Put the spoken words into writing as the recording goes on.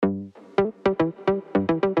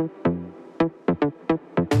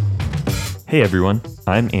Hey everyone,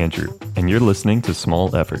 I'm Andrew, and you're listening to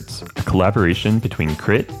Small Efforts, a collaboration between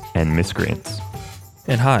Crit and Miss Grants.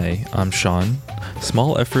 And hi, I'm Sean.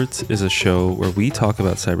 Small Efforts is a show where we talk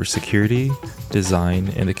about cybersecurity, design,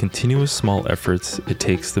 and the continuous small efforts it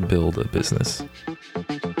takes to build a business.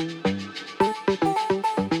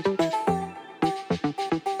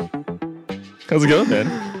 How's it going, man?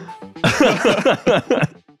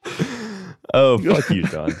 Oh, fuck you,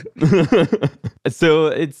 Sean. So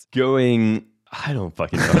it's going... I don't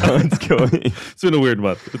fucking know how it's going. It's been a weird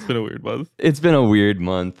month. It's been a weird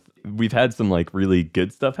month. We've had some really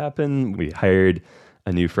good stuff happen. We hired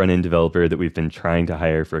a new front-end developer that we've been trying to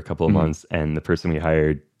hire for a couple of months, and the person we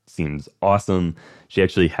hired seems awesome. She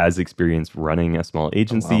actually has experience running a small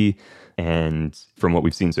agency, and from what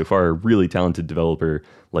we've seen so far, a really talented developer.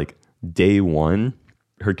 Day one,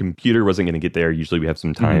 her computer wasn't going to get there. Usually we have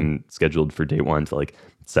some time scheduled for day one to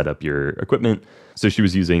set up your equipment. So she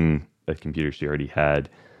was using a computer she already had.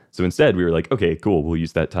 So instead we were like, okay, cool. We'll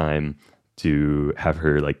use that time to have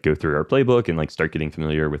her go through our playbook and start getting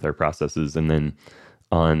familiar with our processes. And then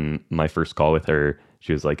on my first call with her,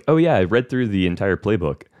 she was like, oh yeah, I read through the entire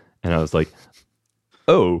playbook. And I was like,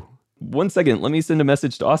 oh, 1 second, let me send a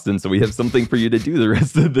message to Austin so we have something for you to do the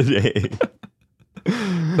rest of the day.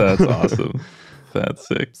 That's awesome. That's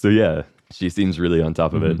sick. So yeah, she seems really on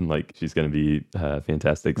top of it, and she's going to be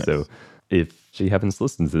fantastic. Nice. So if she happens to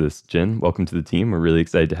listen to this, Jen, welcome to the team. We're really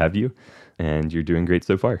excited to have you, and you're doing great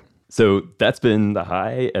so far. So that's been the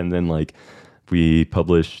high. And then we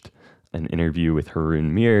published an interview with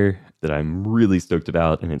Haroon Mir that I'm really stoked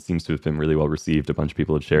about, and it seems to have been really well received. A bunch of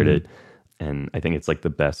people have shared it, and I think it's the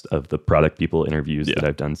best of the product people interviews that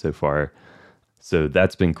I've done so far. So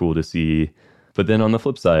that's been cool to see. But then on the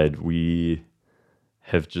flip side, we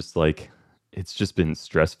have just it's just been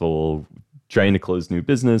stressful trying to close new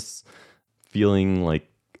business, feeling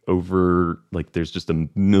there's just a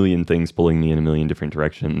million things pulling me in a million different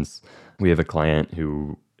directions. We have a client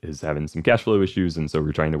who is having some cash flow issues, and so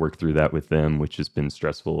we're trying to work through that with them, which has been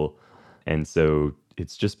stressful. And so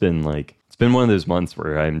it's just been it's been one of those months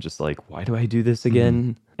where I'm just why do I do this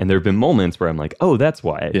again? And there have been moments where I'm like, oh, that's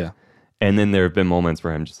why. Yeah. And then there have been moments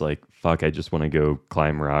where I'm just fuck, I just want to go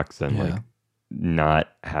climb rocks and not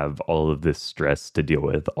have all of this stress to deal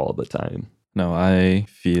with all the time. No, I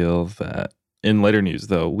feel that. In later news,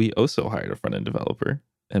 though, we also hired a front-end developer.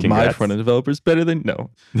 And Congrats. my front-end developer is better than... No,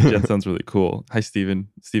 Jen sounds really cool. Hi, Steven.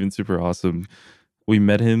 Steven's super awesome. We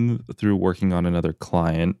met him through working on another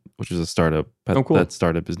client, which is a startup. But Oh, cool. That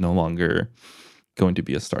startup is no longer going to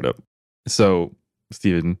be a startup. So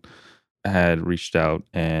Steven had reached out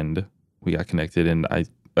and we got connected. And I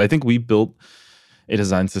think we built a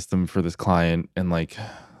design system for this client and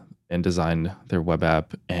designed their web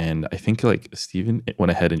app. And I think Steven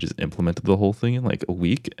went ahead and just implemented the whole thing in a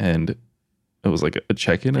week. And it was a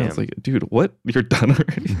check-in. And I was like, dude, what? You're done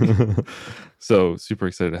already? So super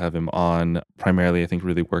excited to have him on. Primarily, I think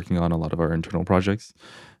really working on a lot of our internal projects.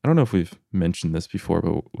 I don't know if we've mentioned this before,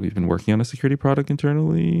 but we've been working on a security product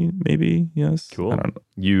internally, maybe. Yes. Cool. I don't know.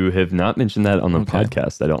 You have not mentioned that on the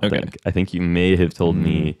podcast, I don't think. I think you may have told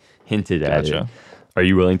me, hinted at it. Are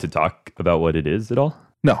you willing to talk about what it is at all?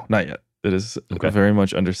 No, not yet. It is very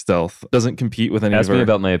much under stealth. Doesn't compete with any Ask of our, me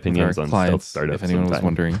about my opinions on clients, stealth startups if anyone was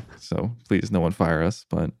wondering. So please, no one fire us.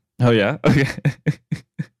 But oh yeah, okay.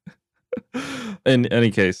 In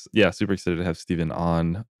any case, yeah, super excited to have Steven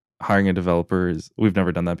on. Hiring a developer we've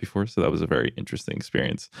never done that before, so that was a very interesting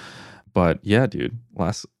experience. But yeah, dude,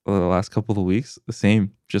 the last couple of weeks, the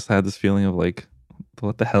same. Just had this feeling of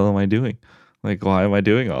what the hell am I doing? Why am I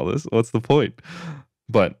doing all this? What's the point?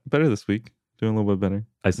 But better this week. Doing a little bit better.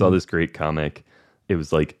 I saw this great comic. It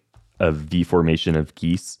was a V formation of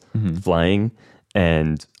geese flying,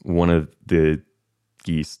 and one of the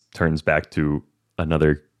geese turns back to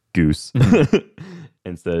another goose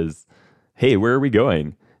and says, hey, where are we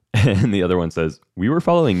going? And the other one says, we were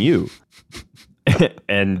following you.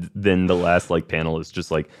 And then the last panel is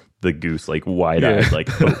just the goose wide-eyed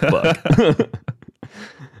oh fuck.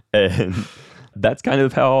 And that's kind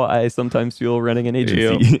of how I sometimes feel running an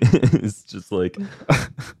agency. It's just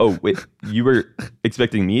oh, wait, you were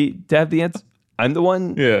expecting me to have the answer? I'm the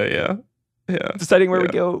one Yeah. deciding where we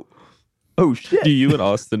go. Oh, shit. Do you and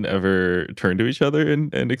Austin ever turn to each other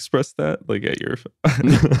and express that? At your...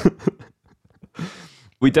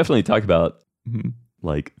 We definitely talk about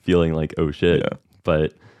feeling oh, shit. Yeah.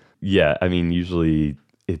 But yeah, I mean, usually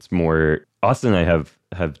it's more... Austin and I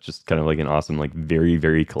have just kind of an awesome, very,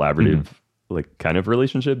 very collaborative kind of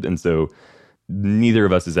relationship. And so neither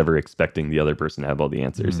of us is ever expecting the other person to have all the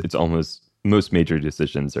answers. It's almost most major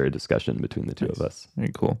decisions are a discussion between the two of us.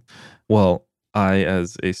 Very cool. Well, I,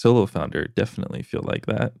 as a solo founder, definitely feel like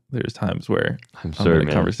that. There's times where I'm sure, in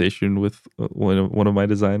a conversation with one of my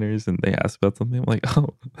designers and they ask about something. I'm like, oh,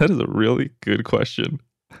 that is a really good question.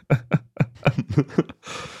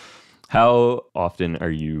 How often are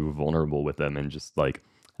you vulnerable with them and just like,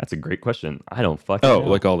 that's a great question. I don't fucking know.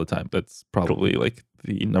 Like all the time. That's probably like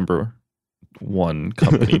the number one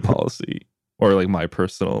company policy, or like my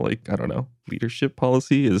personal, like, I don't know, leadership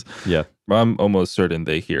policy is, I'm almost certain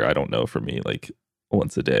they hear I don't know from me like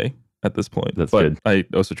once a day at this point. That's good. I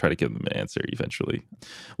also try to give them an answer eventually,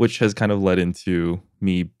 which has kind of led into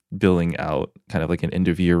me billing out kind of like an end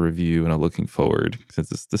of year review and a looking forward,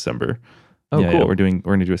 since it's December. Oh, cool. Yeah, we're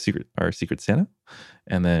gonna do our Secret Santa,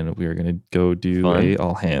 and then we are gonna go do a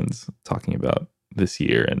all hands talking about this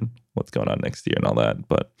year and what's going on next year and all that.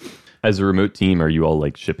 But as a remote team, are you all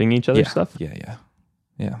like shipping each other stuff?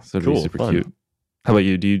 Yeah. So it'll be super cute. How about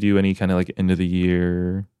you? Do you do any kind of like end of the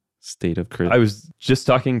year state of Chris? I was just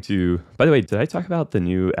talking to, by the way, did I talk about the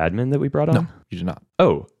new admin that we brought on? No, you did not.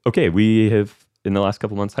 Oh, okay. We have, in the last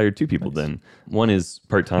couple months, hired 2 people then. One is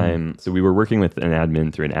part-time. So we were working with an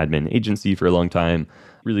admin through an admin agency for a long time.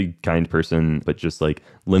 Really kind person, but just like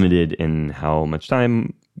limited in how much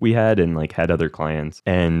time we had and like had other clients.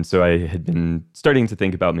 And so I had been starting to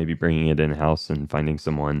think about maybe bringing it in-house and finding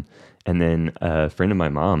someone. And then a friend of my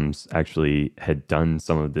mom's actually had done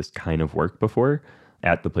some of this kind of work before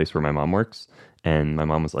at the place where my mom works. And my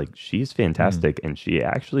mom was like, she's fantastic. And she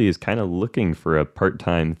actually is kind of looking for a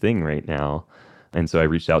part-time thing right now. And so I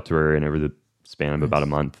reached out to her, and over the span of about a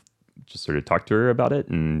month, just sort of talked to her about it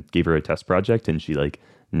and gave her a test project, and she like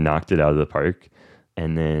knocked it out of the park.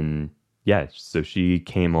 And then, so she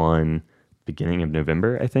came on beginning of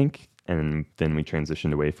November, I think. And then we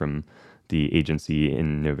transitioned away from the agency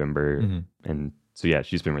in November. And so,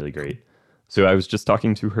 she's been really great. So I was just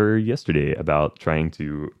talking to her yesterday about trying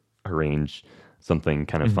to arrange something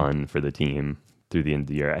kind of fun for the team through the end of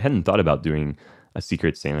the year. I hadn't thought about doing a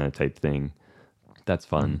Secret Santa type thing. That's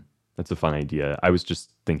fun. That's a fun idea. I was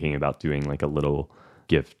just thinking about doing like a little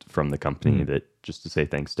gift from the company that just to say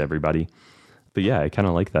thanks to everybody. But I kind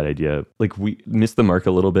of like that idea. Like, we missed the mark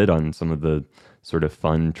a little bit on some of the sort of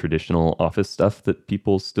fun traditional office stuff that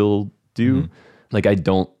people still do. Like, I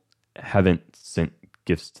haven't sent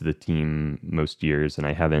gifts to the team most years, and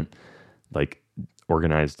I haven't like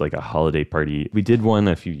organized like a holiday party. We did one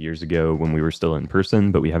a few years ago when we were still in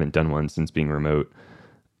person, but we haven't done one since being remote.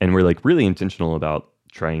 And we're like really intentional about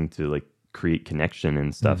trying to like create connection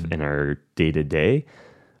and stuff in our day to day.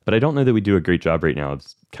 But I don't know that we do a great job right now of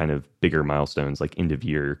kind of bigger milestones, like end of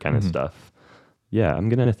year kind of stuff. Yeah, I'm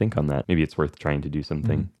going to think on that. Maybe it's worth trying to do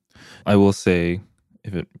something. I will say,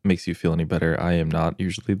 if it makes you feel any better, I am not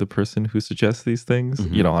usually the person who suggests these things.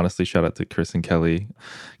 You know, honestly, shout out to Chris and Kelly.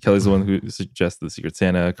 Kelly's the one who suggests the Secret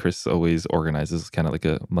Santa. Chris always organizes kind of like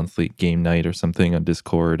a monthly game night or something on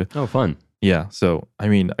Discord. Oh, fun. Yeah. So, I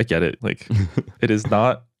mean, I get it. Like, it is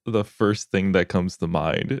not the first thing that comes to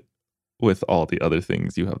mind with all the other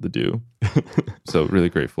things you have to do. So, really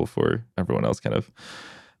grateful for everyone else kind of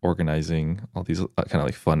organizing all these kind of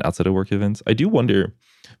like fun outside of work events. I do wonder,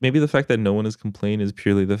 maybe the fact that no one has complained is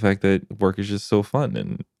purely the fact that work is just so fun,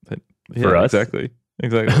 and that, for us, exactly.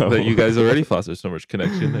 That you guys already foster so much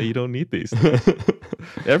connection that you don't need these things.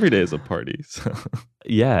 Every day is a party. So.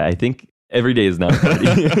 Yeah, I think every day is not a party.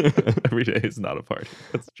 Every day is not a party.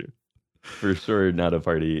 That's true. For sure, not a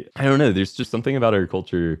party. I don't know. There's just something about our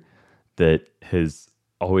culture that has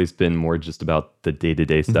always been more just about the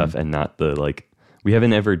day-to-day stuff and not the like. We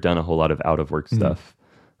haven't ever done a whole lot of out-of-work stuff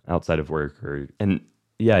outside of work,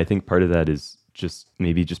 I think part of that is just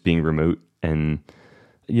maybe just being remote, and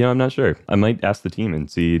I'm not sure. I might ask the team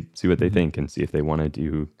and see what they think, and see if they want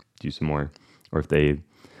to do some more, or if they.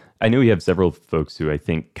 I know we have several folks who I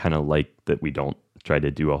think kind of like that we don't try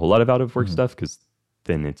to do a whole lot of out-of-work stuff, because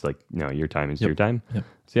then it's like, no, your time is your time.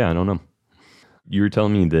 So I don't know. You were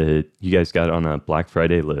telling me that you guys got on a Black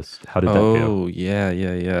Friday list. How did that go? Oh,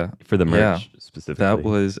 yeah. For the merch specifically. That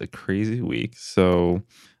was a crazy week. So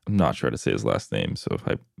I'm not sure how to say his last name. So if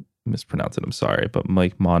I mispronounce it, I'm sorry. But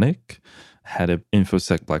Mike Monick had an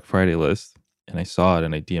InfoSec Black Friday list. And I saw it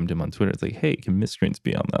and I DM'd him on Twitter. It's like, hey, can Miscreants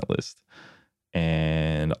be on that list?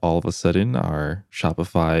 And all of a sudden, our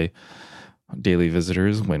Shopify daily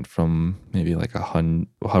visitors went from maybe like hovering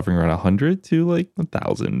around 100 to like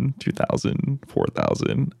 1,000, 2,000,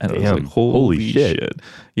 4,000. And it was like, holy shit.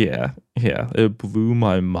 Yeah. It blew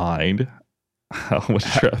my mind how much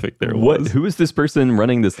traffic there was. Who is this person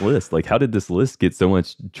running this list? Like, how did this list get so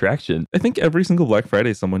much traction? I think every single Black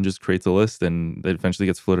Friday, someone just creates a list and it eventually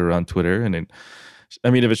gets floated around Twitter. And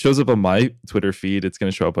if it shows up on my Twitter feed, it's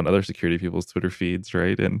going to show up on other security people's Twitter feeds,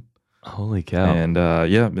 right? And Holy cow. And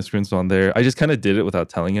yeah, Miscreant's on there. I just kind of did it without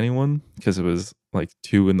telling anyone because it was like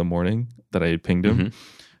 2 a.m. that I had pinged him. Mhm.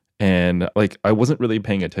 And like I wasn't really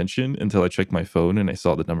paying attention until I checked my phone and I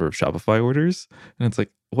saw the number of Shopify orders. And it's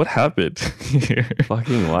like, what happened here?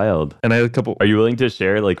 Fucking wild. And I had a couple. Are you willing to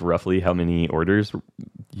share like roughly how many orders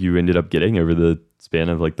you ended up getting over the span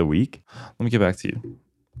of like the week? Let me get back to you.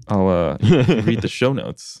 I'll you can read the show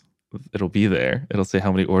notes. It'll be there. It'll say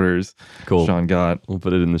how many orders Cool. Sean got. We'll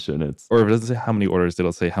put it in the show notes. Or if it doesn't say how many orders,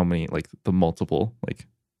 it'll say how many, like the multiple, like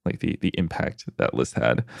the impact that list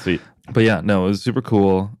had. Sweet. But yeah, no, it was super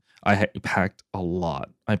cool. I packed a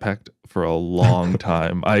lot. I packed for a long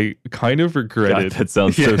time. I kind of regretted. God, that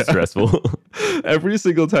sounds so stressful. Every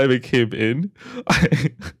single time it came in,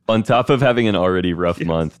 On top of having an already rough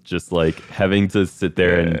month, just like having to sit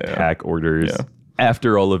there and pack orders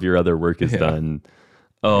after all of your other work is done.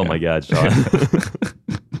 Oh my God, Sean.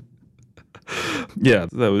 Yeah,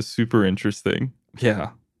 that was super interesting. Yeah.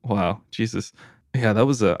 Wow. Jesus. Yeah, that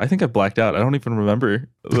was I think I blacked out. I don't even remember.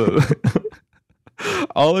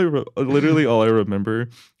 Literally all I remember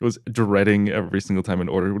was dreading every single time an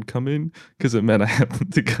order would come in because it meant I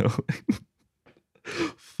had to go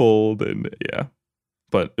fold and yeah.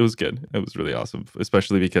 But it was good. It was really awesome,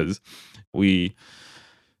 especially because we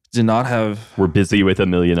did not have. We're busy with a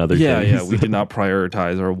million other things. Yeah, we did not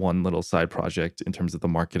prioritize our one little side project in terms of the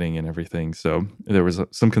marketing and everything. So there was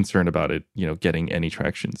some concern about it, getting any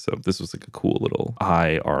traction. So this was like a cool little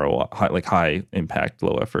high ROI, high impact,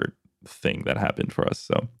 low effort thing that happened for us.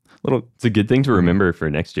 So it's a good thing to remember for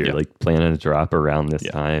next year. Yeah. Like plan a drop around this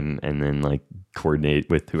time and then like coordinate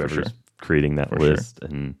with whoever's creating that list.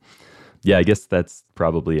 And yeah, I guess that's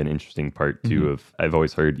probably an interesting part too of I've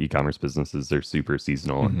always heard e-commerce businesses are super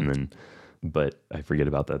seasonal but I forget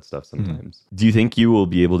about that stuff sometimes. Do you think you will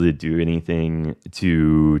be able to do anything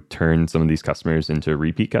to turn some of these customers into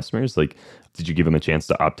repeat customers? Like, did you give them a chance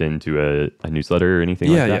to opt into a newsletter or anything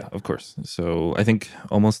like that? Yeah, of course. So I think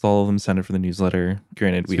almost all of them signed up for the newsletter.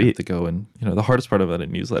 Granted, we have to go and, the hardest part about a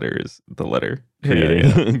newsletter is the letter.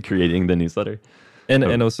 Creating the newsletter.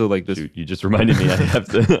 And also like this. Shoot, you just reminded me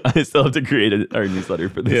I still have to create our newsletter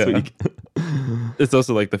for this week. It's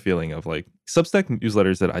also like the feeling of like Substack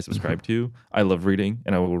newsletters that I subscribe to. I love reading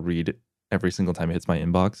and I will read every single time it hits my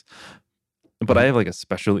inbox. But I have like a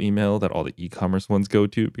special email that all the e-commerce ones go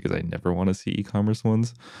to because I never want to see e-commerce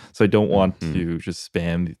ones. So I don't want to just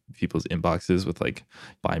spam people's inboxes with like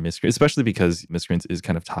buy Miscreants, especially because Miscreants is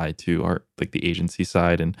kind of tied to our like the agency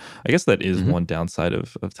side. And I guess that is one downside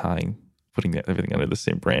of putting everything under the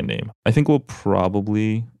same brand name. I think we'll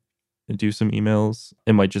probably do some emails.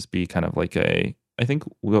 It might just be kind of like I think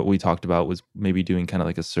what we talked about was maybe doing kind of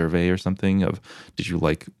like a survey or something of did you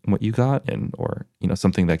like what you got or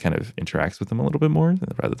something that kind of interacts with them a little bit more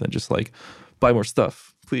rather than just like buy more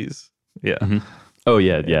stuff, please. Yeah. Oh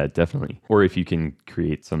yeah, definitely. Or if you can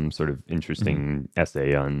create some sort of interesting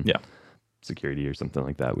essay on security or something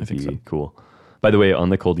like that would be cool. By the way, on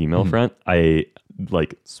the cold email front, I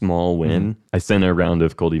like small win. I sent a round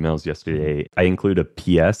of cold emails yesterday. I include a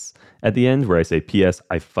PS at the end where I say, PS,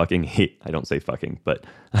 I fucking hate, I don't say fucking, but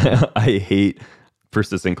I hate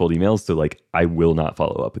persistent cold emails. So like, I will not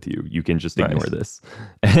follow up with you. You can just ignore this.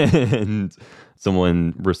 And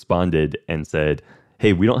someone responded and said,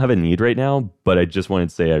 hey, we don't have a need right now, but I just wanted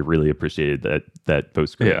to say I really appreciated that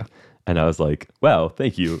postscript. Yeah. And I was like, wow,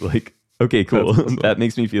 thank you. Like, okay, cool. Awesome. That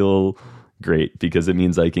makes me feel great because it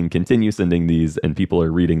means I can continue sending these and people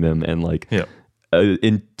are reading them and like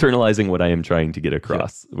internalizing what I am trying to get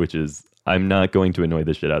across, which is I'm not going to annoy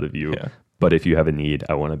the shit out of you, but if you have a need,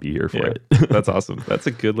 I want to be here for it. That's awesome. That's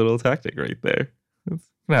a good little tactic right there. It's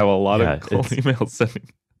gonna have a lot of cold emails sending.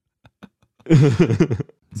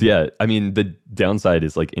 So yeah, I mean, the downside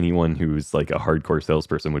is like anyone who's like a hardcore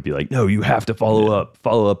salesperson would be like, no, you have to follow up.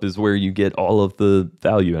 Follow up is where you get all of the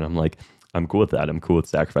value. And I'm like, I'm cool with that. I'm cool with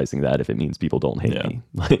sacrificing that if it means people don't hate me.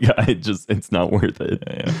 Like it's not worth it.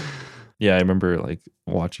 Yeah, I remember like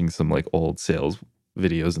watching some like old sales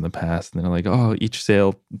videos in the past and they're like, oh, each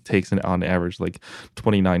sale takes on average like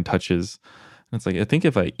 29 touches. And it's like, I think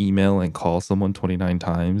if I email and call someone 29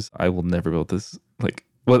 times, I will never be able to like,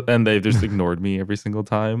 well, and they've just ignored me every single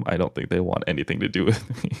time. I don't think they want anything to do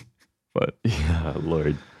with me. But yeah,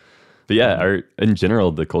 Lord. But yeah, in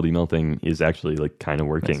general, the cold email thing is actually like kind of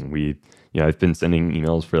working. Nice. I've been sending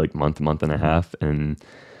emails for like month and a half, and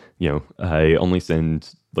I only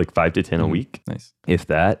send like 5 to 10 a week, if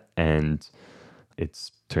that, and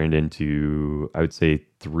it's turned into I would say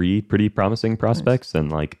 3 pretty promising prospects and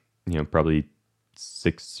like probably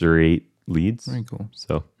 6 or 8 leads. Very cool.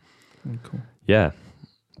 So very cool. Yeah,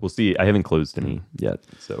 we'll see. I haven't closed any yet,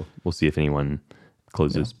 so we'll see if anyone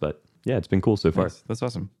closes. But yeah, it's been cool so far. Nice. That's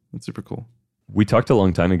awesome. That's super cool. We talked a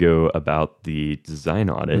long time ago about the design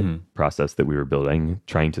audit Mhm. process that we were building,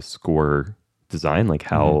 trying to score design, like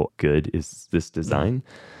how good is this design?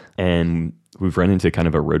 And we've run into kind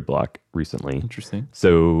of a roadblock recently. Interesting.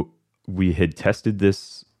 So we had tested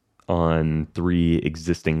this on 3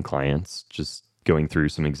 existing clients, just going through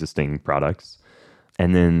some existing products.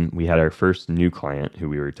 And then we had our first new client who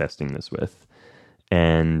we were testing this with.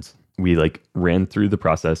 And we like ran through the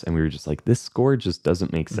process and we were just like, this score just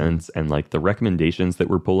doesn't make sense. And like the recommendations that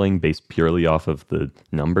we're pulling based purely off of the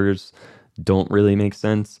numbers don't really make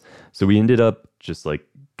sense. So we ended up just like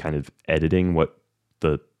kind of editing what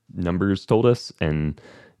the numbers told us and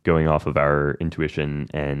going off of our intuition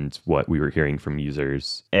and what we were hearing from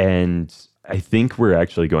users. And I think we're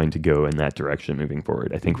actually going to go in that direction moving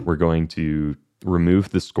forward. I think we're going to remove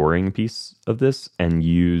the scoring piece of this and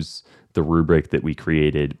use the rubric that we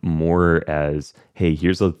created more as, hey,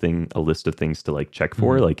 here's a list of things to like check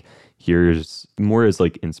for. Like here's more as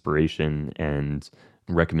like inspiration and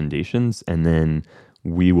recommendations. And then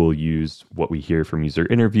we will use what we hear from user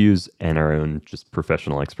interviews and our own just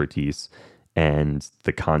professional expertise and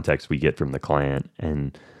the context we get from the client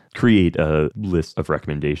and create a list of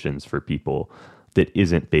recommendations for people that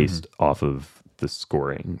isn't based off of the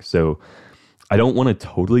scoring. So I don't want to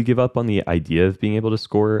totally give up on the idea of being able to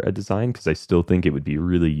score a design because I still think it would be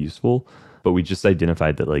really useful. But we just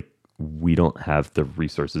identified that like we don't have the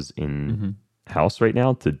resources in house right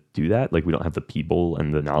now to do that. Like we don't have the people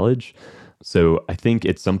and the knowledge. So I think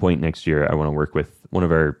at some point next year, I want to work with one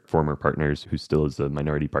of our former partners who still is a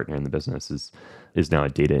minority partner in the business, is now a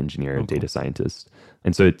data engineer, a data scientist.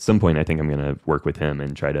 And so at some point, I think I'm going to work with him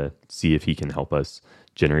and try to see if he can help us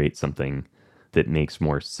generate something that makes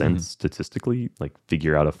more sense statistically, like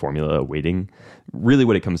figure out a formula, a weighting. Really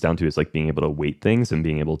what it comes down to is like being able to weight things and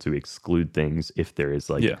being able to exclude things if there is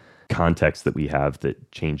like context that we have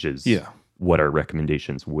that changes what our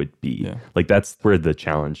recommendations would be. Like that's where the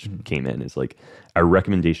challenge came in, is like our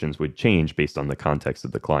recommendations would change based on the context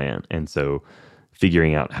of the client. And so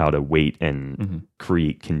figuring out how to weight and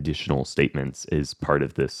create conditional statements is part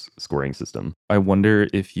of this scoring system. I wonder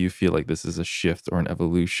if you feel like this is a shift or an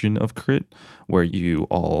evolution of Crit, where you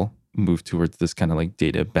all move towards this kind of like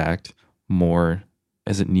data-backed more,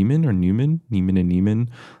 is it Niemann or Newman? Niemann and Niemann?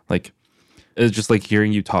 Like, it's just like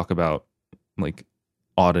hearing you talk about like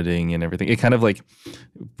auditing and everything. It kind of like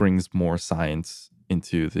brings more science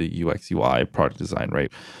into the UX UI product design,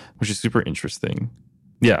 right? Which is super interesting.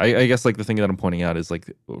 Yeah, I guess like the thing that I'm pointing out is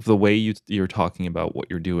like the way you're talking about what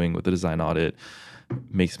you're doing with the design audit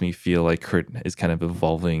makes me feel like Crit is kind of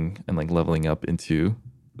evolving and like leveling up into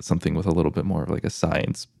something with a little bit more of like a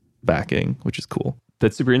science backing, which is cool.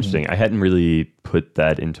 That's super interesting. I hadn't really put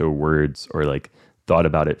that into words or like thought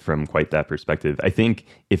about it from quite that perspective. I think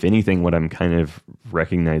if anything, what I'm kind of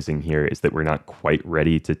recognizing here is that we're not quite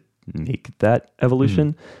ready to make that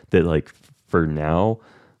evolution, that like for now,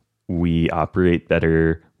 we operate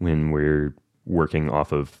better when we're working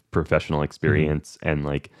off of professional experience and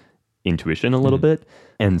like intuition a little bit.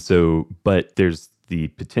 And so, but there's the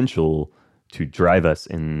potential to drive us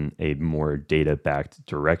in a more data-backed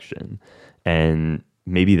direction. And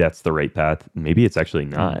maybe that's the right path. Maybe it's actually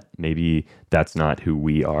not. Maybe that's not who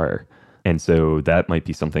we are. And so that might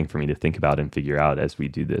be something for me to think about and figure out as we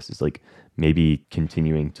do this, is like maybe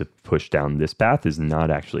continuing to push down this path is not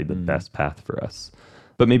actually the best path for us.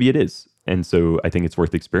 But maybe it is. And so I think it's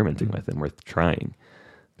worth experimenting with and worth trying.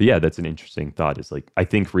 But yeah, that's an interesting thought, is like, I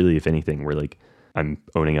think really, if anything, we're like, I'm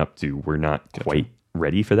owning up to, we're not quite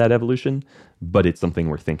ready for that evolution, but it's something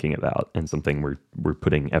we're thinking about and something we're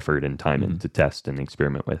putting effort and time in to test and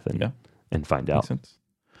experiment with and find out. Makes sense.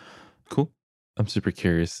 Cool. I'm super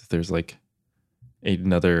curious if there's like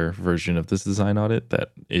another version of this design audit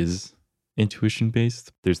that is intuition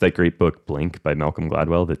based. There's that great book Blink by Malcolm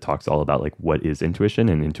Gladwell that talks all about like what is intuition,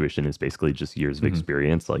 and intuition is basically just years of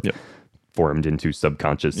experience like formed into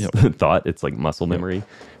subconscious thought. It's like muscle memory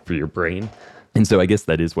for your brain. And so I guess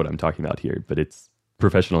that is what I'm talking about here, but it's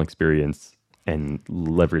professional experience and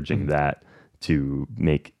leveraging that to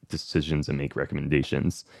make decisions and make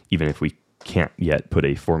recommendations, even if we can't yet put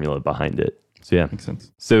a formula behind it. So yeah, makes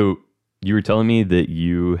sense. So you were telling me that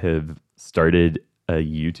you have started a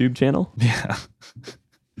YouTube channel? Yeah.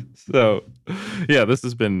 So, yeah, this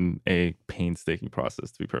has been a painstaking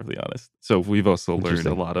process, to be perfectly honest. So we've also learned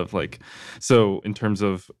a lot of like, so in terms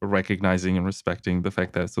of recognizing and respecting the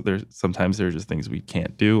fact that sometimes there are just things we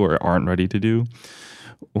can't do or aren't ready to do.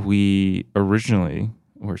 We originally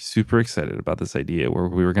were super excited about this idea where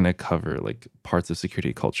we were going to cover like parts of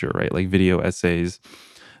security culture, right? Like video essays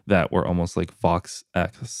that were almost like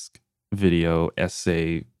Vox-esque video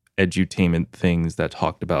essay edutainment things that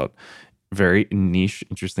talked about very niche,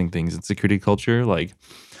 interesting things in security culture, like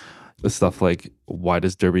the stuff like, why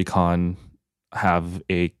does DerbyCon have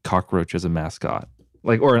a cockroach as a mascot,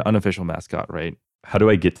 like, or an unofficial mascot, right? How do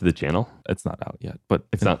I get to the channel? It's not out yet, but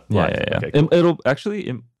it's not live. Yeah. Okay, cool. It'll actually,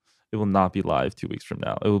 it will not be live 2 weeks from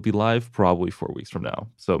now. It will be live probably 4 weeks from now.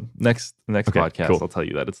 So next podcast, cool. I'll tell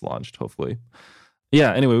you that it's launched, hopefully.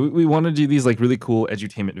 Yeah, anyway, we want to do these like really cool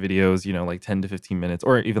edutainment videos, you know, like 10 to 15 minutes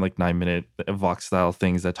or even like 9-minute Vox style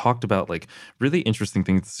things that talked about like really interesting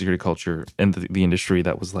things in security culture and the industry,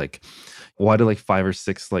 that was like, why do like 5 or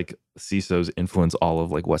 6 like CISOs influence all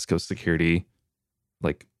of like West Coast security,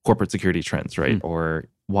 like corporate security trends, right? Or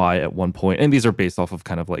why at one point, and these are based off of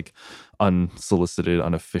kind of like unsolicited,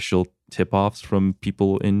 unofficial tip-offs from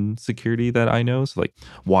people in security that I know. So like,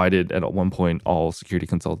 why did at one point all security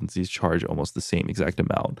consultancies charge almost the same exact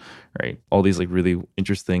amount, right? All these like really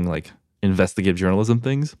interesting like investigative journalism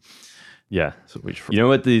things. Yeah. So you know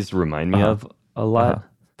what these remind me of a lot?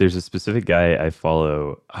 There's a specific guy I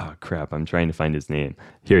follow. Oh crap, I'm trying to find his name.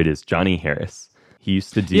 Here it is, Johnny Harris. He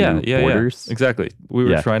used to do Borders. Yeah. Exactly. We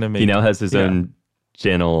were trying to make. He now has his own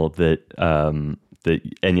channel that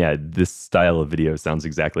this style of video sounds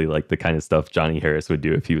exactly like the kind of stuff Johnny Harris would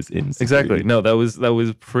do if he was in security. Exactly. No, that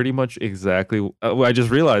was pretty much exactly. I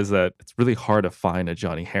just realized that it's really hard to find a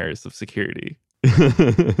Johnny Harris of security.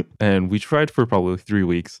 And we tried for probably 3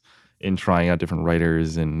 weeks in trying out different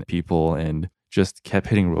writers and people, and just kept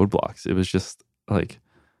hitting roadblocks. It was just like,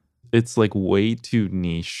 it's like way too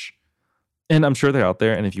niche. And I'm sure they're out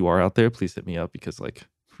there. And if you are out there, please hit me up, because like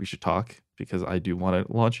we should talk, because I do want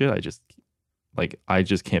to launch it. I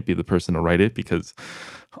just can't be the person to write it, because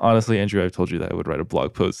honestly, Andrew, I've told you that I would write a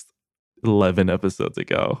blog post 11 episodes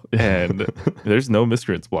ago, and there's no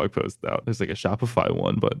Miscreants blog post out. There's like a Shopify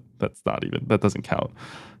one, but that doesn't count.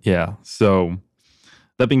 Yeah. So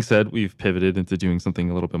that being said, we've pivoted into doing something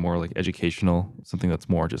a little bit more like educational, something that's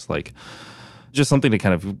more just something to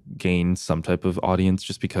kind of gain some type of audience,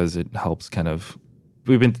 just because it helps kind of,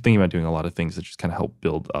 we've been thinking about doing a lot of things that just kind of help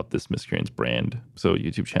build up this Miscreants brand. So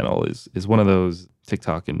YouTube channel is one of those.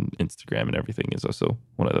 TikTok and Instagram and everything is also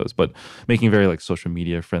one of those, but making very like social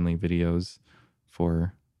media friendly videos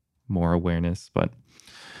for more awareness. But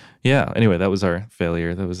yeah, anyway, that was our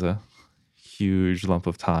failure. That was a huge lump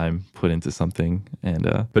of time put into something,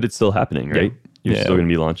 and but it's still happening, right? You're still going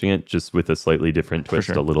to be launching it, just with a slightly different twist,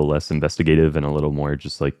 a little less investigative and a little more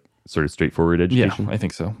just like sort of straightforward education. Yeah, I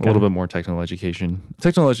think so. A little bit more technical education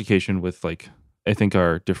with like, I think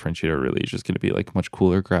our differentiator really is just going to be like much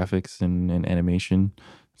cooler graphics and animation,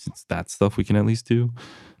 since that stuff we can at least do.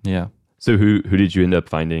 Yeah. So who did you end up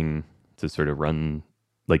finding to sort of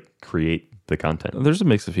create the content? There's a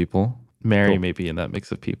mix of people. Mary may be in that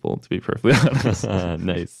mix of people, to be perfectly honest.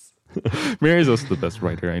 Nice. Mary's also the best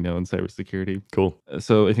writer I know in cybersecurity. Cool.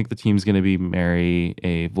 So I think the team's going to be Mary,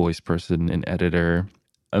 a voice person, an editor.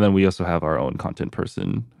 And then we also have our own content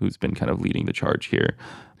person who's been kind of leading the charge here,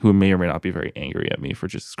 who may or may not be very angry at me for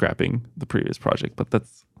just scrapping the previous project. But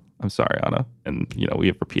I'm sorry, Anna. And, we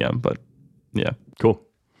have our PM, but yeah. Cool.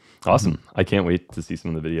 Awesome. I can't wait to see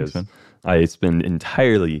some of the videos. Thanks, I spend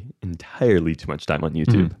entirely too much time on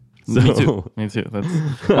YouTube. So. Me too.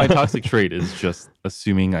 That's my toxic trait, is just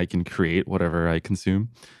assuming I can create whatever I consume.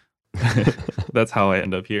 That's how I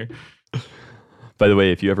end up here. By the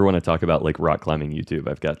way, if you ever want to talk about like rock climbing YouTube,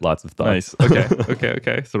 I've got lots of thoughts. Nice.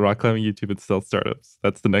 Okay. So rock climbing YouTube and stealth startups.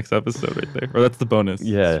 That's the next episode right there. Or that's the bonus.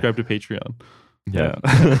 Yeah. Subscribe to Patreon. Yeah.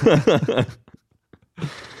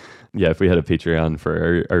 Yeah, if we had a Patreon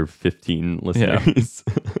for our 15 listeners.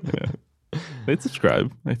 Yeah. They'd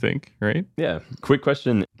subscribe, I think, right? Yeah. Quick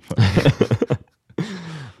question.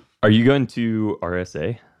 Are you going to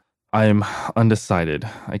RSA? I'm undecided.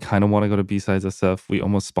 I kind of want to go to B-Sides SF. We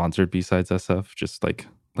almost sponsored B-Sides SF, just like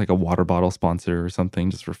a water bottle sponsor or something,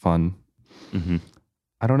 just for fun. Mm-hmm.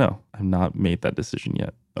 I don't know. I've not made that decision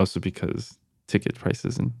yet. Also because ticket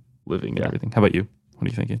prices and living and everything. How about you? What are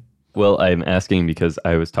you thinking? Well, I'm asking because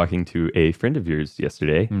I was talking to a friend of yours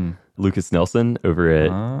yesterday, Lucas Nelson over at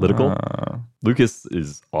Litical. Lucas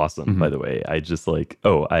is awesome, by the way. I just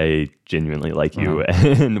I genuinely like you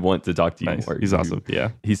and want to talk to you more. He's awesome.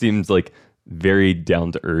 Yeah. He seems like very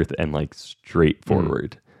down to earth and like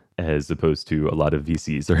straightforward, as opposed to a lot of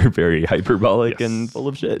VCs are very hyperbolic and full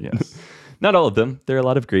of shit. Yes. Not all of them. There are a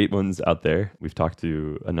lot of great ones out there. We've talked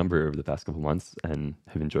to a number over the past couple months and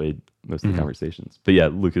have enjoyed most of the conversations. But yeah,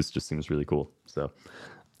 Lucas just seems really cool. So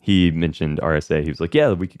he mentioned RSA. He was like,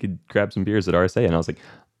 yeah, we could grab some beers at RSA. And I was like,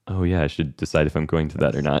 oh yeah, I should decide if I'm going to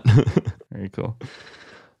that or not. Very cool.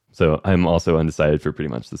 So I'm also undecided for pretty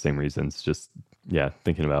much the same reasons. Just, yeah,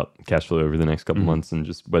 thinking about cash flow over the next couple months and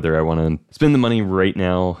just whether I want to spend the money right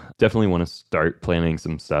now. Definitely want to start planning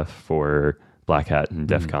some stuff for Black Hat and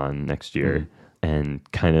DEF CON next year and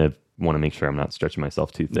kind of want to make sure I'm not stretching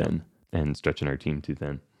myself too thin and stretching our team too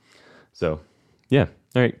thin. So, yeah.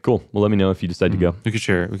 All right, cool. Well, let me know if you decide to go. We could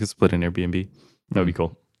share. We could split an Airbnb. That would be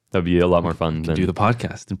cool. That would be a lot more fun than do the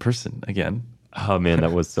podcast in person again. Oh man,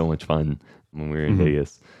 that was so much fun when we were in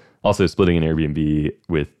Vegas. Also, splitting an Airbnb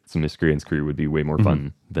with some Miscreants crew would be way more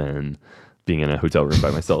fun than being in a hotel room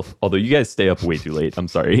by myself. Although you guys stay up way too late. I'm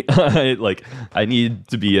sorry. I need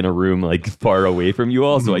to be in a room like far away from you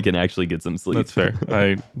all so I can actually get some sleep. That's fair.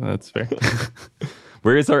 That's fair.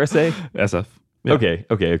 Where is RSA? SF. Yeah.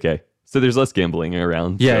 Okay. So there's less gambling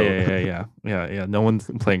around. Yeah. No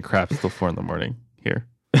one's playing craps till 4 a.m. here.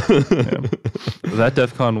 That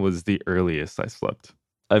DEF CON was the earliest I slept.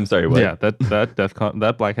 I'm sorry, what? Yeah, that DEF CON,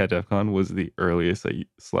 that Black Hat DEF CON was the earliest I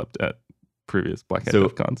slept at previous Black Hat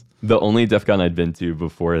DEF CONs. The only DEF CON I'd been to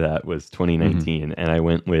before that was 2019, and I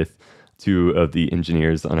went with 2 of the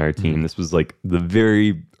engineers on our team. This was like the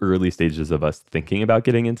very early stages of us thinking about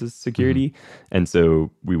getting into security. And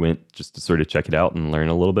so we went just to sort of check it out and learn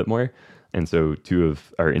a little bit more. And so 2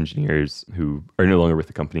 of our engineers who are no longer with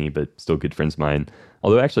the company, but still good friends of mine,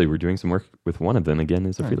 although actually we're doing some work with one of them again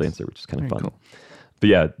as a freelancer, which is kind of fun. Cool. But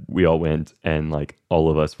yeah, we all went and like all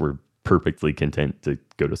of us were perfectly content to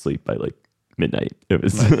go to sleep by like midnight. It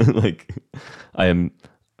was like, I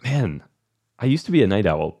used to be a night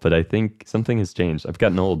owl, but I think something has changed. I've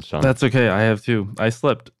gotten old, Sean. That's okay. I have too. I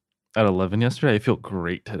slept at 11 yesterday. I feel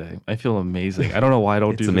great today. I feel amazing. I don't know why I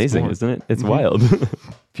don't do this. It's amazing, more. Isn't it? It's wild.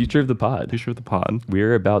 Future of the pod.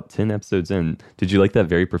 We're about 10 episodes in. Did you like that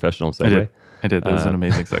very professional segue? I did. That was an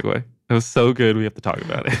amazing segue. It was so good. We have to talk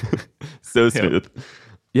about it. So smooth.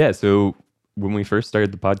 Yeah. So when we first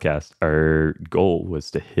started the podcast, our goal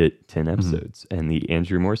was to hit 10 episodes. And the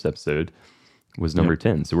Andrew Morse episode was number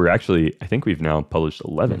 10. So I think we've now published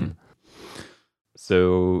 11.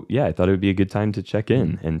 So yeah, I thought it would be a good time to check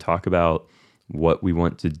in and talk about what we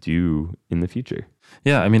want to do in the future.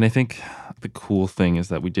 Yeah, I mean, I think the cool thing is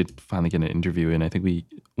that we did finally get an interview in. I think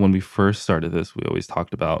when we first started this, we always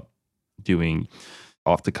talked about doing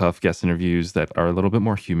off-the-cuff guest interviews that are a little bit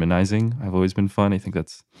more humanizing. I've always been fun. I think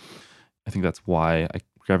that's why I'm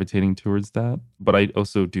gravitating towards that. But I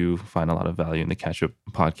also do find a lot of value in the Catch-Up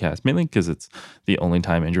podcast, mainly because it's the only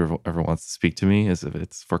time Andrew ever wants to speak to me is if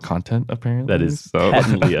it's for content, apparently. That is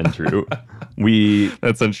patently untrue.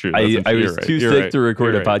 That's untrue. I was too sick to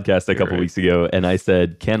record a podcast a couple weeks ago, and I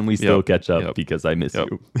said, can we still catch up because I miss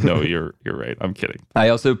you? No, you're right. I'm kidding. I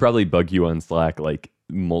also probably bug you on Slack like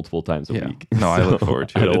multiple times a week. No, I look forward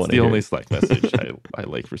to it. It's the only Slack message I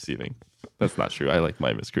like receiving. That's not true. I like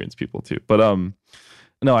my Miscreants people too. But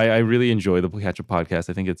no, I really enjoy the Catch-Up podcast.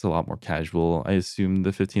 I think it's a lot more casual. I assume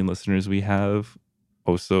the 15 listeners we have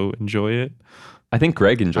also enjoy it. I think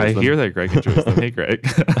Greg enjoys them. I hear that Greg enjoys them. Hey, Greg.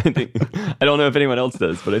 I don't know if anyone else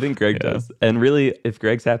does, but I think Greg does. And really, if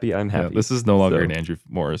Greg's happy, I'm happy. This is no longer an Andrew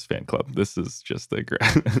Morris fan club. This is just a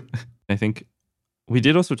Greg. I think we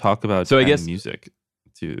did also talk about music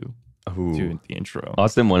to the intro.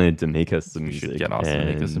 Austin wanted to make us some music. We should get Austin to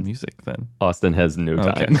make us some music then. Austin has no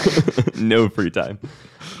time. No free time.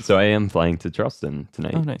 So I am flying to Charleston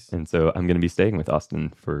tonight. Oh, nice. And so I'm going to be staying with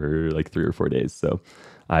Austin for like 3 or 4 days. So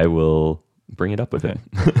I will bring it up with him.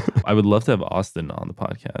 I would love to have Austin on the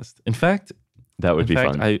podcast. In fact, that would be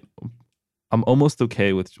fun. I'm almost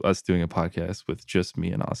okay with us doing a podcast with just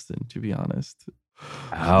me and Austin, to be honest.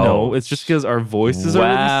 Oh. No, it's just because our voices are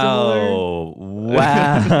really similar.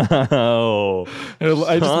 Wow.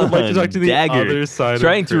 I just would like to talk to the other side.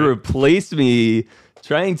 Trying to replace me.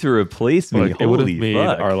 Like, it would have made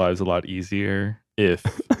our lives a lot easier if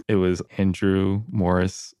it was Andrew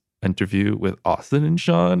Morris interview with Austin and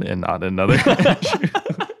Sean and not another Andrew.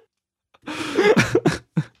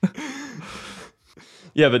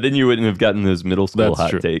 Yeah, but then you wouldn't have gotten those middle school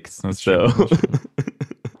hot takes. That's true.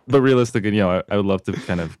 But realistically, I would love to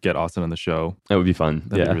kind of get Austin on the show. That would be fun.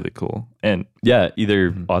 That'd be really cool. And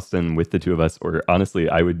either Austin with the 2 of us, or honestly,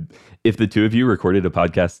 I would, if the 2 of you recorded a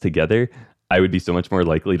podcast together, I would be so much more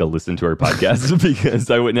likely to listen to our podcast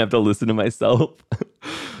because I wouldn't have to listen to myself.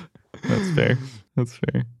 That's fair.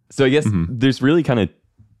 So I guess there's really kind of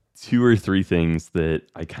 2 or 3 things that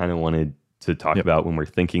I kind of wanted to talk about when we're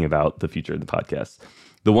thinking about the future of the podcast.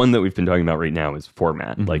 The one that we've been talking about right now is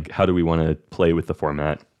format. Like, how do we want to play with the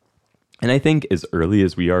format? And I think as early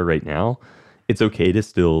as we are right now, it's okay to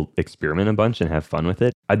still experiment a bunch and have fun with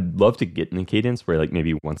it. I'd love to get in a cadence where like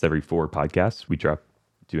maybe once every 4 podcasts, we do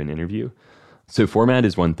an interview. So format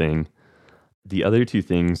is one thing. The other two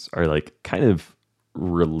things are like kind of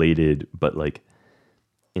related, but like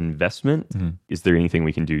investment. Is there anything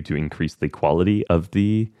we can do to increase the quality of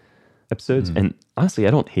the episodes? And honestly,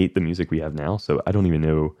 I don't hate the music we have now, so I don't even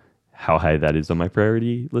know how high that is on my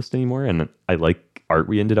priority list anymore. And I like art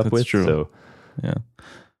we ended up That's with. true. So Yeah.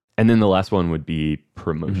 And then the last one would be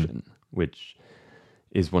promotion, which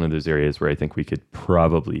is one of those areas where I think we could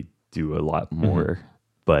probably do a lot more,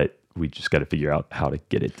 but we just got to figure out how to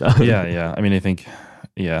get it done. Yeah. I mean, I think,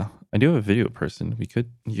 I do have a video person. We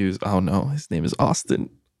could use, oh no, his name is Austin.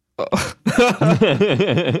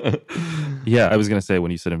 Yeah, I was going to say,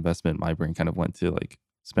 when you said investment, my brain kind of went to like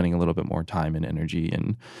spending a little bit more time and energy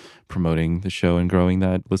in promoting the show and growing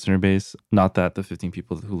that listener base. Not that the 15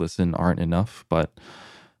 people who listen aren't enough, but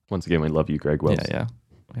once again, we love you, Greg Wells. Yeah.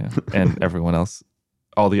 And everyone else,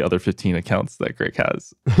 all the other 15 accounts that Greg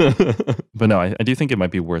has. But no, I do think it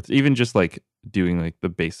might be worth even just like doing like the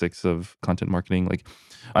basics of content marketing. Like,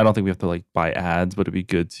 I don't think we have to like buy ads, but it'd be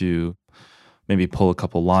good to maybe pull a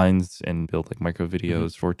couple lines and build like micro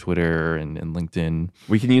videos for Twitter and LinkedIn.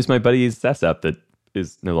 We can use my buddy's SaaS app that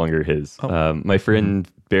is no longer his. My friend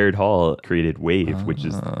Baird Hall created Wave, which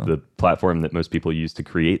is the platform that most people use to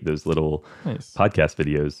create those little podcast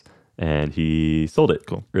videos. And he sold it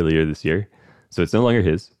earlier this year. So it's no longer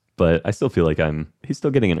his, but I still feel like he's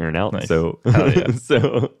still getting an earn out. Nice. So,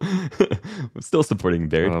 so I'm still supporting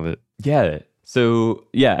Baird. I love it. Yeah. So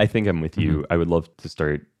yeah, I think I'm with you. I would love to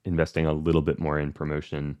start investing a little bit more in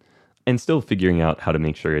promotion and still figuring out how to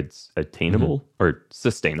make sure it's attainable or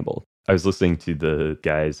sustainable. I was listening to the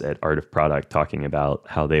guys at Art of Product talking about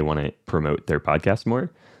how they want to promote their podcast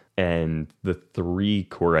more. And the 3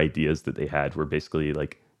 core ideas that they had were basically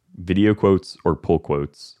like video quotes or pull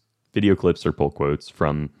quotes, video clips or pull quotes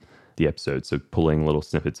from the episode. So pulling little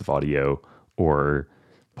snippets of audio or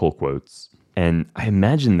pull quotes. And I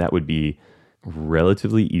imagine that would be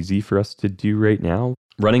relatively easy for us to do right now.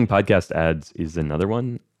 Running podcast ads is another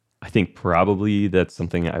one. I think probably that's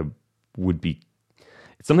something I would be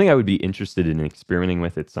interested in experimenting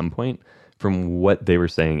with at some point. From what they were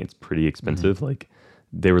saying, it's pretty expensive. Like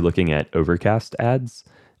they were looking at Overcast ads,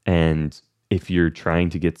 and if you're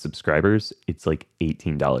trying to get subscribers, it's like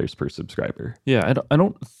 $18 per subscriber. Yeah, I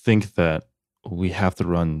don't think that we have to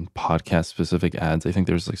run podcast specific ads. I think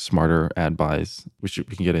there's like smarter ad buys, which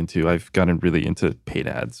we can get into. I've gotten really into paid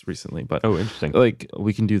ads recently, but interesting. Like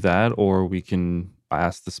we can do that, or we can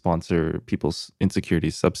ask to sponsor people's Insecurity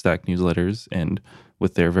Substack newsletters, and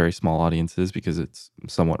with their very small audiences, because it's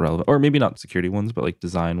somewhat relevant, or maybe not security ones, but like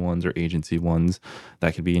design ones or agency ones,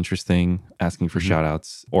 that could be interesting, asking for shout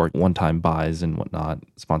outs or one-time buys and whatnot,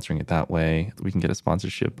 sponsoring it that way. We can get a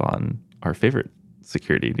sponsorship on our favorite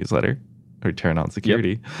security newsletter, Return on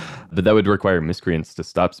Security. But that would require Miscreants to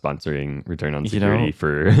stop sponsoring Return on Security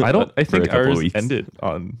for I think ours ended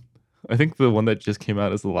on, I think the one that just came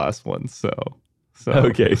out is the last one. So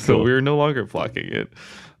okay, so cool. we're no longer blocking it.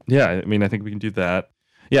 Yeah, I mean, I think we can do that.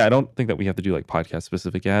 Yeah, I don't think that we have to do like podcast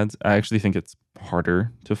specific ads. I actually think it's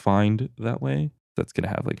harder to find that way. That's going to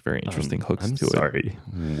have like very interesting hooks to it. Sorry.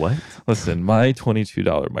 What? Listen, my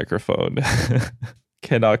 $22 microphone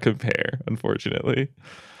cannot compare, unfortunately.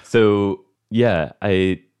 So I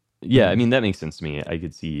mean, that makes sense to me. I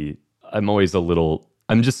could see,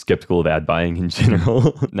 I'm just skeptical of ad buying in general.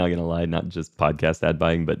 Not going to lie, not just podcast ad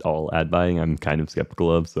buying, but all ad buying I'm kind of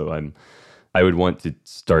skeptical of. So I would want to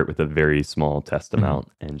start with a very small test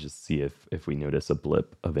amount and just see if we notice a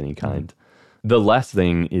blip of any kind. The last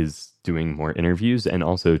thing is doing more interviews and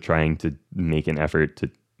also trying to make an effort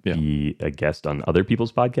to be a guest on other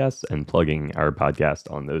people's podcasts and plugging our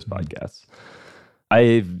podcast on those podcasts.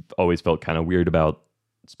 I've always felt kind of weird about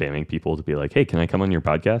spamming people to be like, hey, can I come on your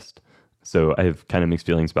podcast? So I have kind of mixed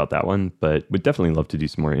feelings about that one, but would definitely love to do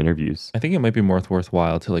some more interviews. I think it might be more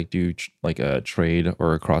worthwhile to like do like a trade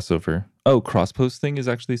or a crossover. Oh, cross posting is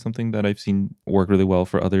actually something that I've seen work really well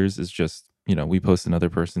for others. Is just, we post another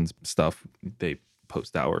person's stuff, they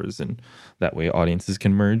post ours, and that way audiences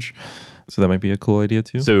can merge. So that might be a cool idea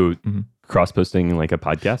too. So cross posting like a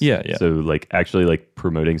podcast? Yeah. So like actually like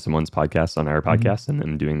promoting someone's podcast on our podcast and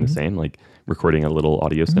then doing the same, like recording a little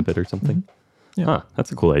audio snippet or something. Yeah. Huh,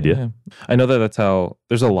 that's a cool idea. Yeah. I know that's how,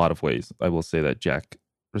 there's a lot of ways I will say that Jack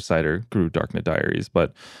Rhysider grew Darknet Diaries,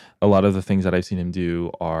 but a lot of the things that I've seen him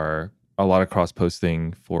do are a lot of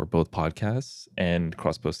cross-posting for both podcasts and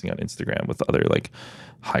cross-posting on Instagram with other like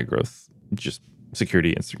high growth, just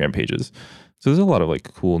security Instagram pages. So there's a lot of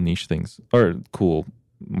like cool niche things or cool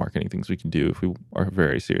marketing things we can do if we are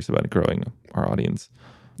very serious about growing our audience.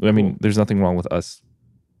 I mean, there's nothing wrong with us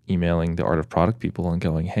emailing the Art of Product people and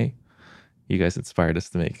going, hey, you guys inspired us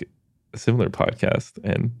to make a similar podcast,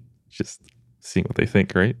 and just seeing what they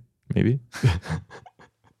think, right? Maybe.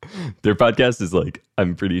 Their podcast is like,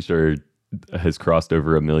 I'm pretty sure has crossed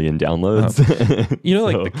over 1 million downloads.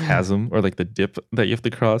 Like the chasm or like the dip that you have to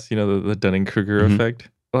cross, the Dunning-Kruger effect.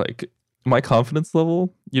 Like my confidence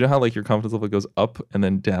level, how like your confidence level goes up and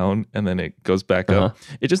then down and then it goes back up.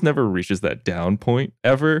 It just never reaches that down point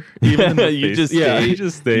ever. Even in the you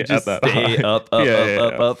just stay at that high.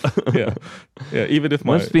 Up. Yeah. Even if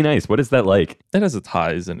must be nice. What is that like? It has its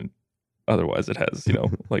highs and otherwise it has,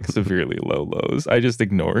 like severely low lows. I just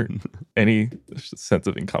ignore any sense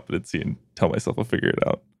of incompetency and tell myself I'll figure it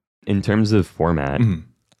out. In terms of format,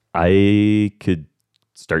 I could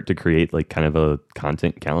start to create like kind of a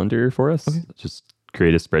content calendar for us. Okay. Just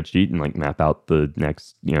create a spreadsheet and like map out the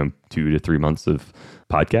next, 2 to 3 months of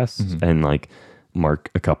podcasts and like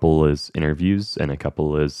mark a couple as interviews and a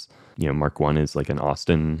couple as, mark one as like an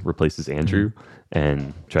Austin replaces Andrew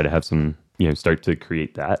and try to have some, start to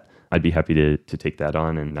create that. I'd be happy to take that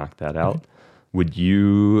on and knock that out. Okay. Would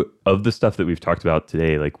you, of the stuff that we've talked about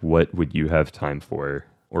today, like what would you have time for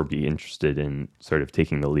or be interested in sort of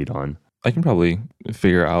taking the lead on? I can probably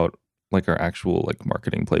figure out like our actual like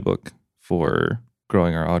marketing playbook for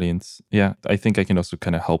growing our audience. Yeah, I think I can also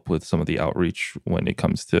kind of help with some of the outreach when it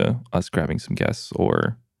comes to us grabbing some guests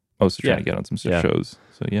or also trying to get on some shows.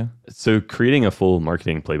 So yeah. So creating a full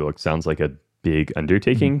marketing playbook sounds like a big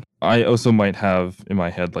undertaking. I also might have in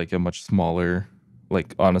my head like a much smaller,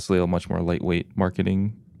 like honestly a much more lightweight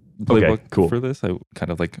marketing playbook for this. I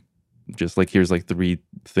kind of like just like here's like 3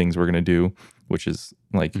 things we're gonna do, which is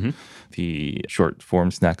like the short form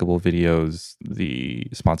snackable videos, the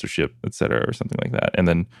sponsorship, etc., or something like that, and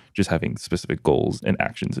then just having specific goals and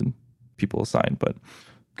actions and people assigned. But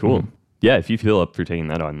cool. Yeah, if you feel up for taking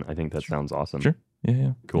that on, I think that sounds awesome. Sure.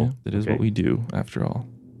 Yeah. Cool. Yeah, that is what we do after all.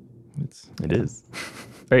 It is.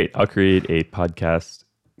 All right, I'll create a podcast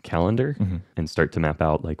calendar and start to map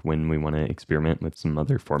out like when we want to experiment with some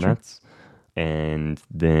other formats. Sure. And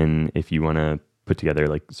then if you want to put together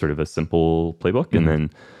like sort of a simple playbook, and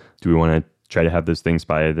then do we want to try to have those things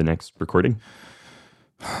by the next recording?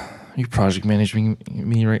 You're project managing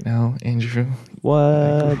me right now, Andrew.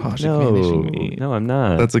 What? Managing me. No, I'm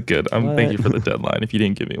not. That's a good. Thank you for the deadline. If you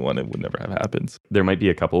didn't give me one, it would never have happened. There might be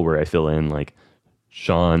a couple where I fill in like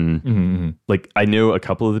Sean, like I know a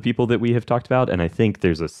couple of the people that we have talked about, and I think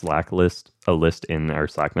there's a list in our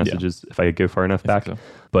Slack messages if I go far enough back. So.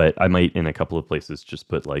 But I might in a couple of places just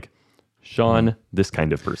put like Sean, this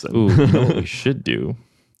kind of person. Ooh, you know what we should do?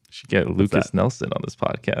 We should get Lucas Nelson on this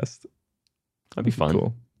podcast. That'd be fun.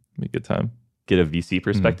 Cool. Be a good time. Get a VC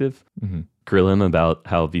perspective. Grill him about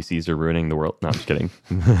how VCs are ruining the world. No, I'm just kidding.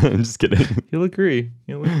 I'm just kidding. He'll agree.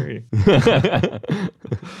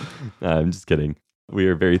 I'm just kidding. We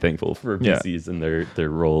are very thankful for VCs and their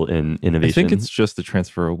role in innovation. I think it's just the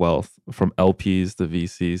transfer of wealth from LPs to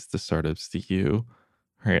VCs to startups to you.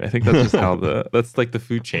 Right. I think that's just how that's like the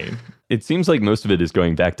food chain. It seems like most of it is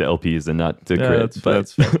going back to LPs and not to Crit.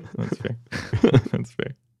 That's fair. That's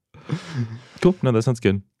fair. Cool. No, that sounds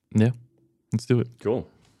good. Yeah. Let's do it. Cool.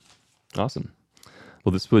 Awesome.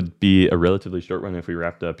 Well, this would be a relatively short one if we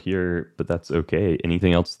wrapped up here, but that's okay.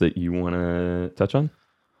 Anything else that you want to touch on?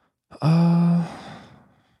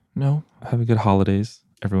 No. Have a good holidays,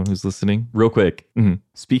 everyone who's listening. Real quick,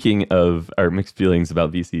 speaking of our mixed feelings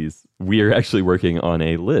about VCs, we are actually working on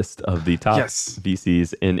a list of the top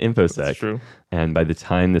VCs in InfoSec. That's true. And by the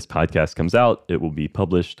time this podcast comes out, it will be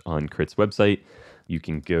published on Crit's website. You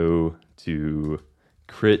can go to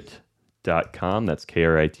crit.com, that's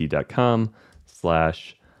KRIT.com, / I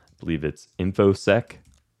believe it's InfoSec,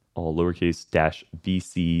 all lowercase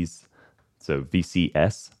 -VCs, so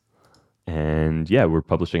VCS. And yeah, we're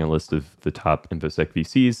publishing a list of the top InfoSec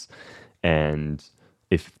VCs. And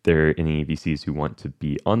if there are any VCs who want to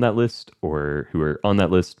be on that list or who are on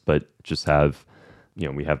that list, but just have,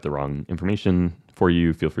 we have the wrong information for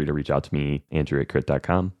you, feel free to reach out to me,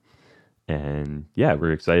 Andrew@crit.com. And yeah,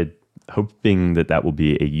 we're excited, hoping that will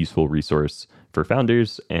be a useful resource for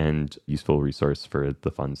founders and useful resource for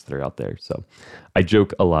the funds that are out there. So I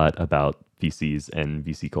joke a lot about VCs and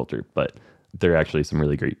VC culture, but there are actually some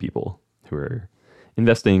really great people who are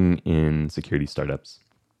investing in security startups.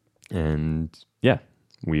 And yeah,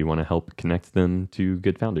 we want to help connect them to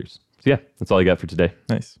good founders. So yeah, that's all I got for today.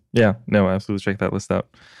 Nice. Yeah, no, absolutely check that list out.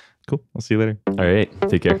 Cool. I'll see you later. All right.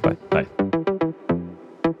 Take care. Bye. Bye.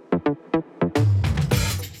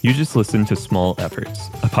 You just listened to Small Efforts,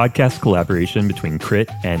 a podcast collaboration between Crit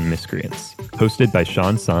and Miscreants, hosted by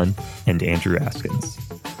Sean Sun and Andrew Askins.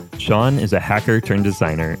 Sean is a hacker turned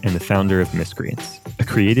designer and the founder of Miscreants, a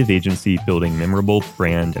creative agency building memorable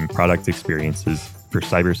brand and product experiences for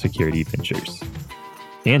cybersecurity ventures.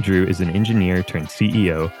 Andrew is an engineer turned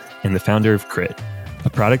CEO and the founder of Crit, a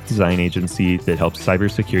product design agency that helps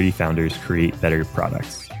cybersecurity founders create better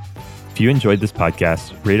products. If you enjoyed this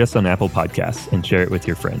podcast, rate us on Apple Podcasts and share it with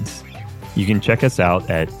your friends. You can check us out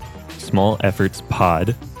at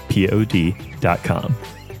smallefortspod.com.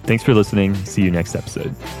 Thanks for listening. See you next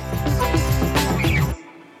episode.